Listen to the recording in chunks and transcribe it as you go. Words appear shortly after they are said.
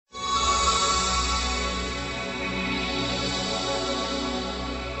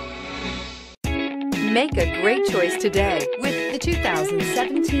Make a great choice today with the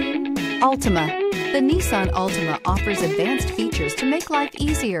 2017 Altima. The Nissan Altima offers advanced features to make life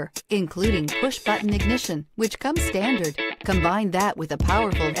easier, including push-button ignition, which comes standard. Combine that with a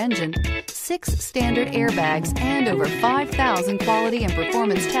powerful engine, 6 standard airbags, and over 5,000 quality and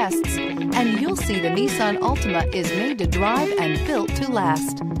performance tests, and you'll see the Nissan Altima is made to drive and built to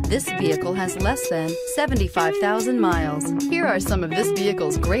last. This vehicle has less than 75,000 miles. Here are some of this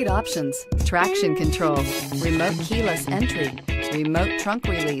vehicle's great options: traction control, remote keyless entry, remote trunk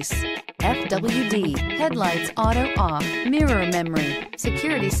release, FWD, headlights auto off, mirror memory,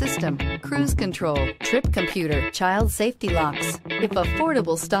 security system, cruise control, trip computer, child safety locks. If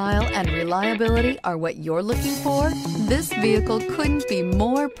affordable style and reliability are what you're looking for, this vehicle couldn't be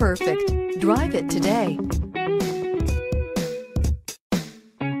more perfect. Drive it today.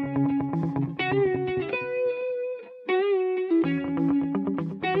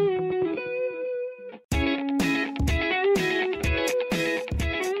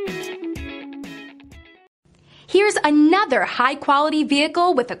 Here's another high-quality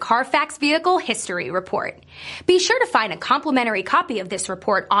vehicle with a Carfax Vehicle History Report. Be sure to find a complimentary copy of this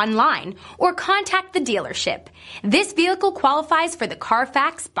report online or contact the dealership. This vehicle qualifies for the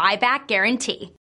Carfax Buyback Guarantee.